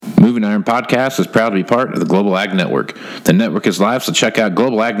Moving Iron Podcast is proud to be part of the Global Ag Network. The network is live, so check out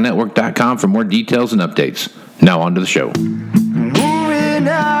globalagnetwork.com for more details and updates. Now on to the show. Moving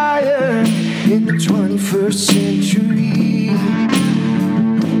iron in the 21st century.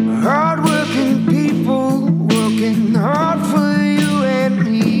 Hard-working people working hard for you and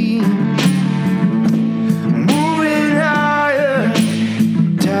me. Moving iron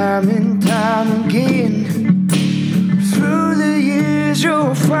time and time again. Through the years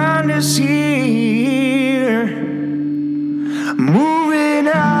you'll find us here. Moving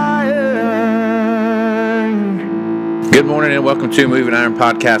iron. Good morning and welcome to Moving Iron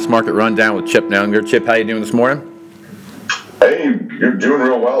Podcast Market Rundown with Chip Nellinger. Chip, how you doing this morning? Hey, you're doing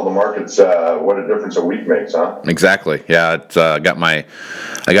real well. The market's what a difference a week makes, huh? Exactly. Yeah, it's, I got my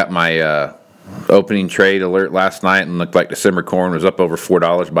opening trade alert last night, and looked like December corn was up over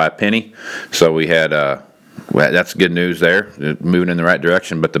 $4 by a penny. So we had that's good news there, moving in the right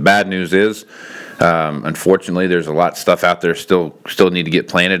direction. But the bad news is, unfortunately, there's a lot of stuff out there still need to get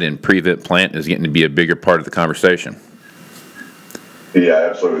planted, and prevent plant is getting to be a bigger part of the conversation. Yeah,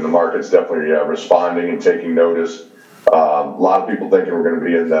 absolutely. The market's definitely responding and taking notice. A lot of people thinking we're going to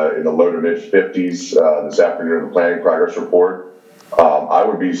be in the low to mid 50s this afternoon in the planting progress report. I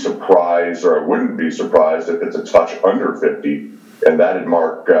would be surprised, or I wouldn't be surprised, if it's a touch under 50, and that'd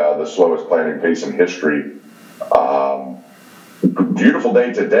mark the slowest planting pace in history. Beautiful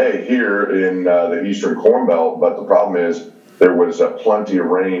day today here in the Eastern Corn Belt, but the problem is there was plenty of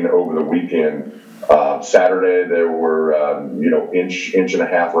rain over the weekend. Saturday there were inch and a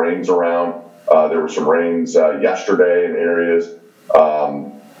half rains around. There were some rains yesterday in areas,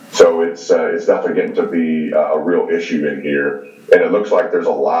 so it's definitely getting to be a real issue in here. And it looks like there's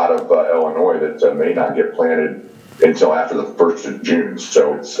a lot of Illinois that may not get planted until after the 1st of June.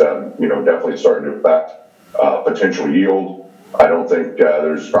 So it's definitely starting to affect potential yield. I don't think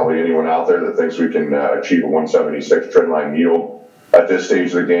there's probably anyone out there that thinks we can achieve a 176 trendline yield at this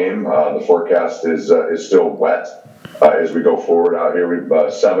stage of the game. The forecast is still wet as we go forward out here. We've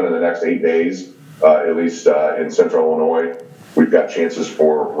 7 in the next 8 days, at least in central Illinois. We've got chances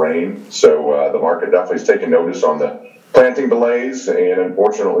for rain. So the market definitely is taking notice on the planting delays, and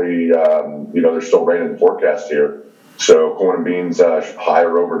unfortunately, there's still rain in the forecast here. So corn and beans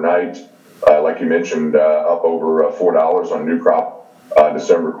higher overnight. Like you mentioned, up over $4 on new crop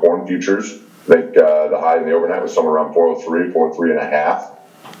December corn futures. I think the high in the overnight was somewhere around 403 and a half.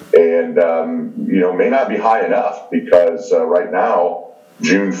 And, may not be high enough because right now,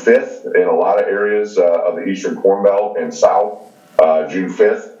 June 5th in a lot of areas of the Eastern Corn Belt and South, June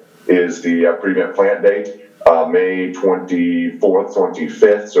 5th is the prevent plant date. May 24th,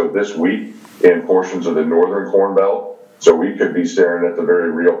 25th, so this week in portions of the Northern Corn Belt. So we could be staring at the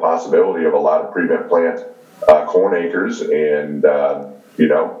very real possibility of a lot of prevent plant corn acres. And,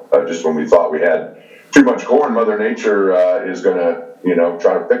 just when we thought we had too much corn, Mother Nature is going to,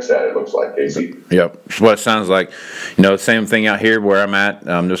 try to fix that, it looks like, Casey. Yep. It's what it sounds like. Same thing out here where I'm at,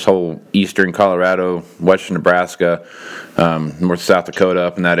 this whole eastern Colorado, western Nebraska, north South Dakota,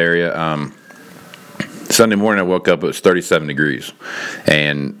 up in that area. Sunday morning I woke up, it was 37 degrees.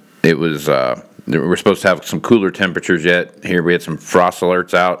 And it was... we're supposed to have some cooler temperatures yet. Here we had some frost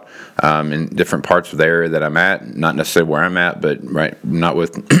alerts out in different parts of the area that I'm at. Not necessarily where I'm at, but not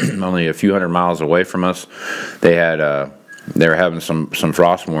with only a few hundred miles away from us. They were having some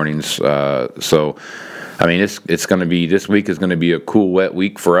frost warnings. So, I mean, it's going to be, this week is going to be a cool, wet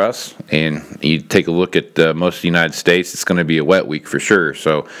week for us. And you take a look at most of the United States, it's going to be a wet week for sure.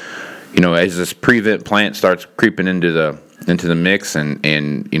 So, as this prevent plant starts creeping into the mix, and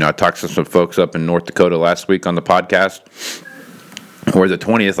I talked to some folks up in North Dakota last week on the podcast, where the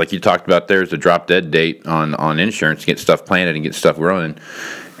 20th, like you talked about, there's the drop dead date on insurance to get stuff planted and get stuff growing,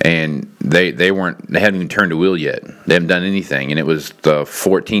 and they hadn't even turned a wheel yet. They haven't done anything, and it was the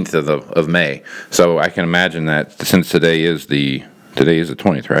 14th of May. So I can imagine that since today is the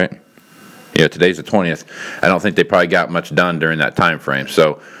 20th, right? Yeah, today's the 20th. I don't think they probably got much done during that time frame.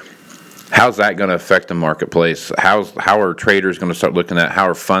 So how's that going to affect the marketplace? How are traders going to start looking at? How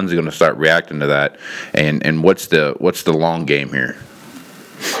are funds going to start reacting to that? And what's the long game here?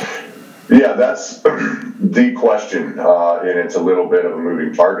 Yeah, that's the question, and it's a little bit of a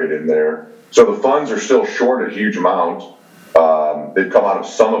moving target in there. So the funds are still short a huge amount. They've come out of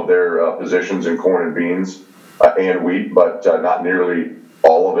some of their positions in corn and beans and wheat, but not nearly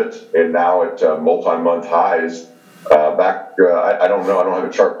all of it. And now at multi-month highs. I don't know. I don't have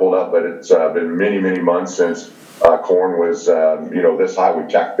a chart pulled up, but it's been many, many months since corn was, this high.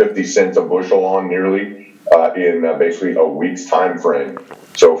 We tacked 50 cents a bushel on nearly in basically a week's time frame.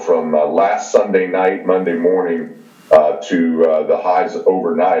 So from last Sunday night, Monday morning, to the highs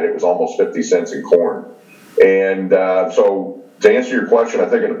overnight. It was almost 50 cents in corn. And so to answer your question, I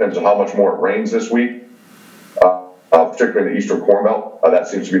think it depends on how much more it rains this week, particularly in the Eastern Corn Belt. That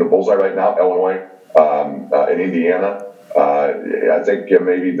seems to be the bullseye right now, Illinois and Indiana. I think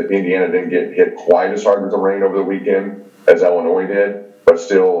maybe Indiana didn't get hit quite as hard with the rain over the weekend as Illinois did, but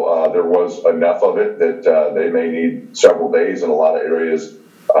still there was enough of it that they may need several days in a lot of areas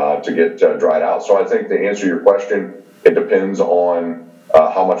to get dried out. So I think to answer your question, it depends on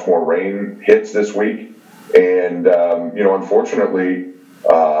how much more rain hits this week. And, unfortunately,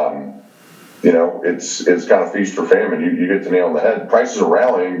 it's kind of feast or famine. You get the nail on the head. Prices are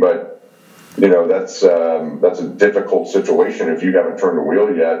rallying, but that's a difficult situation if you haven't turned the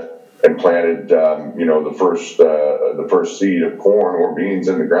wheel yet and planted the first seed of corn or beans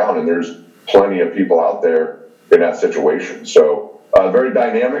in the ground, and there's plenty of people out there in that situation. So very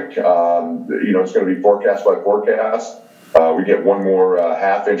dynamic. It's going to be forecast by forecast. We get one more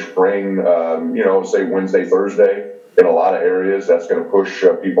half-inch rain, say Wednesday, Thursday in a lot of areas. That's going to push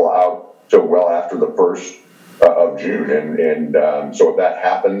people out to well after the 1st of June. And so if that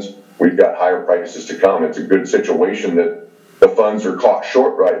happens, we've got higher prices to come. It's a good situation that the funds are caught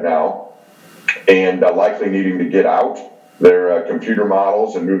short right now and likely needing to get out. Their computer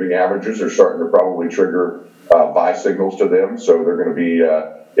models and moving averages are starting to probably trigger buy signals to them. So they're going to be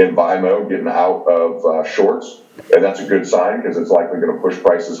in buy mode, getting out of shorts. And that's a good sign because it's likely going to push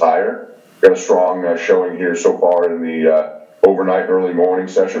prices higher. Got a strong showing here so far in the overnight early morning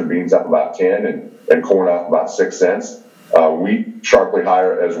session. Beans up about 10 and corn up about 6 cents. Wheat sharply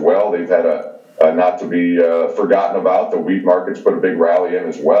higher as well. They've had a not to be forgotten about. The wheat markets put a big rally in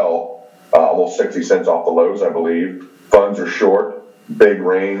as well. Almost 60 cents off the lows, I believe. Funds are short. Big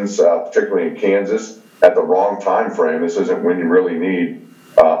rains, particularly in Kansas, at the wrong time frame. This isn't when you really need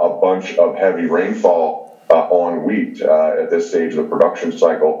a bunch of heavy rainfall on wheat at this stage of the production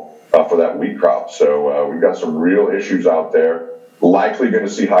cycle for that wheat crop. So we've got some real issues out there. Likely going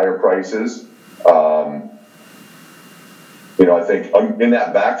to see higher prices. I think in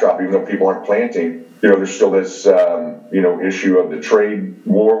that backdrop, even though people aren't planting, there's still this, issue of the trade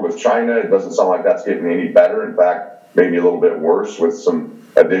war with China. It doesn't sound like that's getting any better. In fact, maybe a little bit worse with some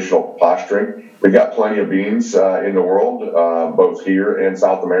additional posturing. We've got plenty of beans in the world, both here and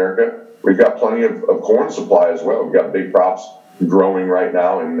South America. We've got plenty of corn supply as well. We've got big crops growing right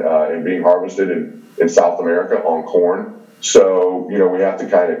now and being harvested in South America on corn. So, we have to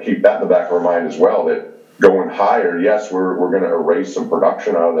kind of keep that in the back of our mind as well, that going higher, yes, we're going to erase some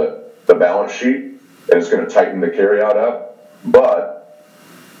production out of the balance sheet, and it's going to tighten the carryout up. But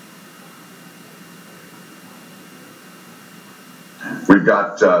we've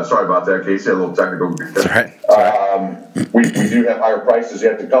got, sorry about that, Casey, a little technical. That's right. We do have higher prices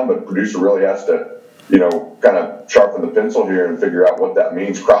yet to come, but the producer really has to, kind of sharpen the pencil here and figure out what that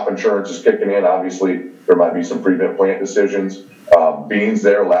means. Crop insurance is kicking in. Obviously, there might be some prevent plant decisions. Beans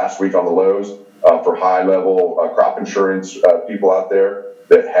there last week on the lows for high-level crop insurance people out there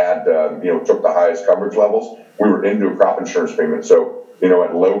that had, took the highest coverage levels. We were into a crop insurance payment. So,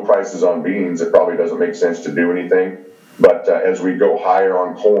 at low prices on beans, it probably doesn't make sense to do anything. But as we go higher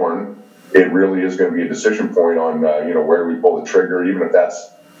on corn, it really is going to be a decision point on, where we pull the trigger, even if that's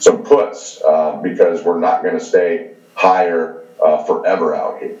some puts, because we're not going to stay higher forever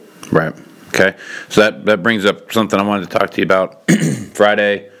out here. Right. Okay. So that brings up something I wanted to talk to you about.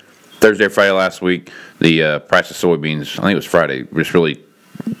 Thursday or Friday last week, the price of soybeans, I think it was Friday,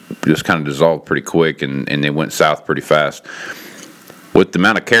 just kind of dissolved pretty quick, and they went south pretty fast. With the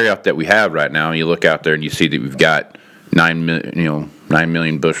amount of carryout that we have right now, you look out there and you see that we've got 9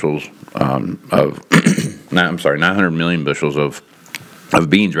 million bushels of 900 million bushels of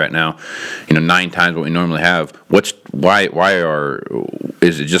beans right now, 9 times what we normally have.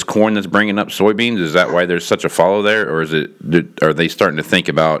 Is it just corn that's bringing up soybeans? Is that why there's such a follow there, or are they starting to think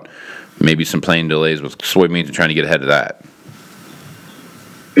about maybe some planting delays with soybeans and trying to get ahead of that?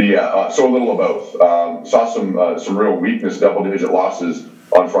 Yeah, so a little of both. Saw some real weakness, double-digit losses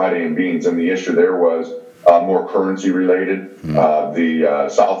on Friday in beans, and the issue there was more currency related. The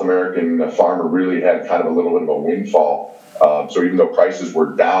South American farmer really had kind of a little bit of a windfall. So even though prices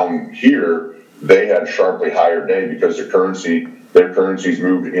were down here, they had a sharply higher day because their currencies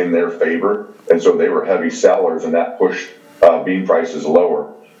moved in their favor, and so they were heavy sellers, and that pushed bean prices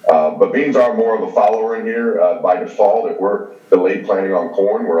lower. But beans are more of a follower in here by default. If we're delayed planting on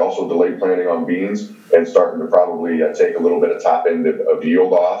corn, we're also delayed planting on beans and starting to probably take a little bit of top end of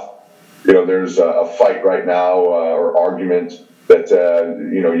yield off. There's a fight right now or argument that,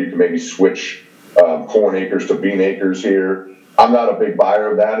 you can maybe switch corn acres to bean acres here. I'm not a big buyer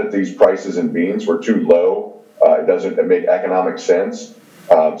of that at these prices in beans. We're too low It doesn't make economic sense.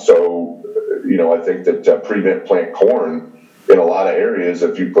 I think that prevent plant corn in a lot of areas,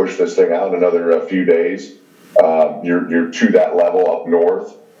 if you push this thing out another few days, you're to that level up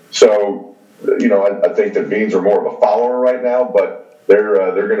north. So, I think that beans are more of a follower right now, but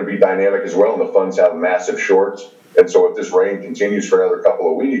they're going to be dynamic as well, and the funds have massive shorts. And so if this rain continues for another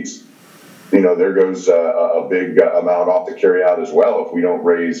couple of weeks, there goes a big amount off the carry out as well if we don't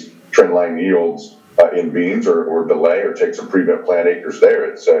raise trendline yields in beans or delay or take some prevent plant acres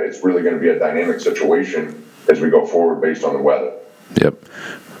there. It's really going to be a dynamic situation as we go forward based on the weather. Yep.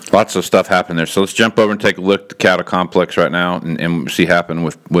 Lots of stuff happened there. So let's jump over and take a look at the cattle complex right now and see happen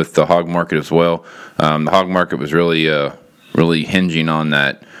with the hog market as well. The hog market was really hinging on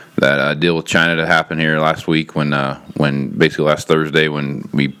that deal with China that happened here last week when basically last Thursday when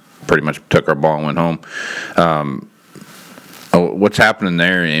we pretty much took our ball and went home. What's happening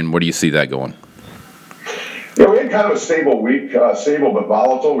there, and where do you see that going? Yeah, we had kind of a stable week, stable but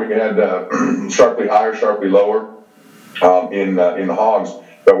volatile. We had sharply higher, sharply lower in the hogs,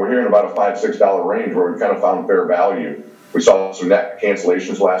 but we're here in about a $5-6 range where we've kind of found fair value. We saw some net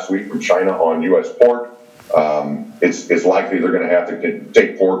cancellations last week from China on U.S. pork. It's likely they're going to have to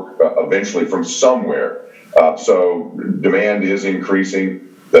take pork eventually from somewhere. So demand is increasing.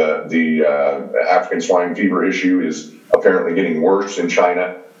 The African swine fever issue is apparently getting worse in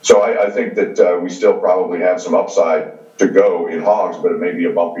China. So I think that we still probably have some upside to go in hogs, but it may be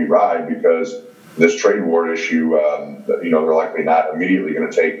a bumpy ride because this trade war issue, they're likely not immediately going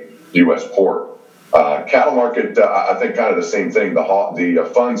to take U.S. pork. Cattle market, I think kind of the same thing. The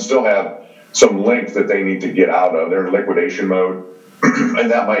funds still have some length that they need to get out of. They're in liquidation mode, and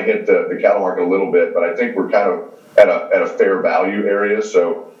that might hit the cattle market a little bit, but I think we're kind of at a fair value area.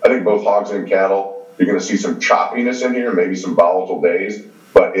 So I think both hogs and cattle, you're going to see some choppiness in here, maybe some volatile days.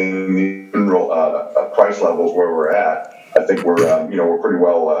 But in the general price levels where we're at, I think we're pretty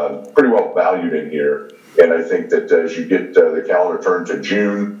well valued in here. And I think that as you get the calendar turned to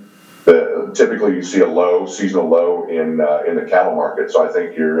June, typically you see a seasonal low in the cattle market. So I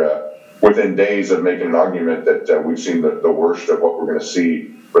think you're within days of making an argument that we've seen the worst of what we're going to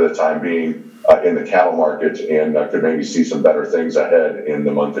see for the time being in the cattle market, and could maybe see some better things ahead in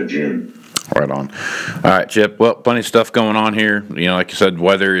the month of June. Right on. All right, Chip. Well, plenty of stuff going on here. Like you said,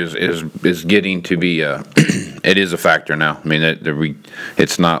 weather is getting to be it is a factor now. I mean,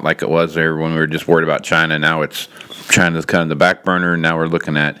 it's not like it was there when we were just worried about China. Now it's China's kind of the back burner, and now we're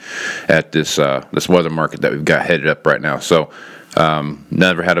looking at this weather market that we've got headed up right now. So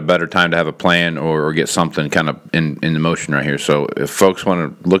never had a better time to have a plan or get something kind of in the motion right here. So if folks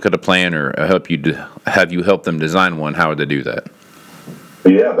want to look at a plan or have you help them design one, how would they do that?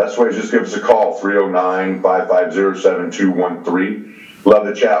 Yeah, best way is just give us a call, 309-550-7213. Love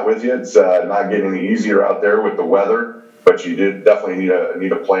to chat with you. It's not getting any easier out there with the weather, but you definitely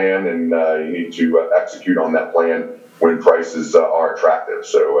need a plan, and you need to execute on that plan when prices are attractive.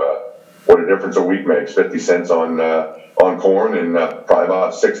 So what a difference a week makes. 50 cents on corn and probably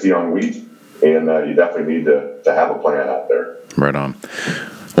about 60 on wheat, and you definitely need to have a plan out there. Right on.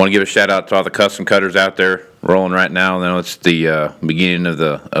 Want to give a shout out to all the custom cutters out there rolling right now. I know it's the beginning of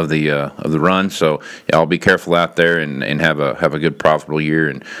the run, so y'all be careful out there and have a good profitable year.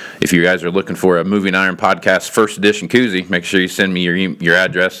 And if you guys are looking for a Moving Iron Podcast first edition koozie, make sure you send me your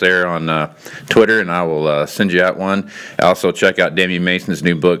address there on Twitter, and I will send you out one. Also check out Damian Mason's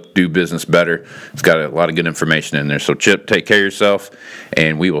new book, Do Business Better. It's got a lot of good information in there. So Chip, take care of yourself,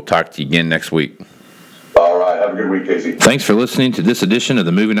 and we will talk to you again next week. All right. Have a good week, Casey. Thanks for listening to this edition of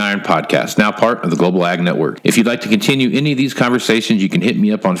the Moving Iron Podcast, now part of the Global Ag Network. If you'd like to continue any of these conversations, you can hit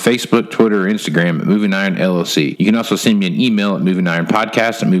me up on Facebook, Twitter, or Instagram at Moving Iron LLC. You can also send me an email at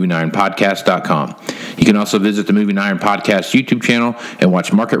movingironpodcast@movingironpodcast.com. You can also visit the Moving Iron Podcast YouTube channel and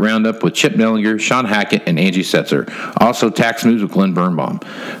watch Market Roundup with Chip Nellinger, Sean Hackett, and Angie Setzer. Also, Tax News with Glenn Birnbaum.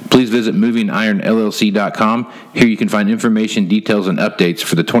 Please visit movingironllc.com. Here you can find information, details, and updates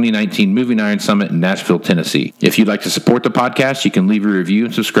for the 2019 Moving Iron Summit in Nashville, Tennessee. If you'd like to support the podcast, you can leave a review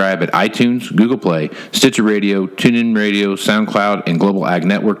and subscribe at iTunes, Google Play, Stitcher Radio, TuneIn Radio, SoundCloud, and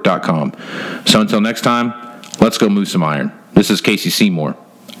globalagnetwork.com. So until next time, let's go move some iron. This is Casey Seymour.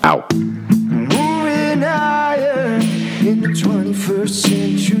 Out. Moving iron in the 21st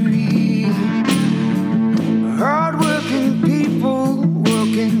century. Hard-working people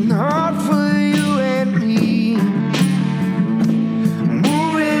working hard for you and me.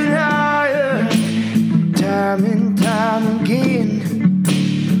 Moving iron time and time again.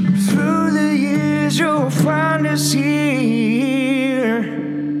 Through the years you'll find us here.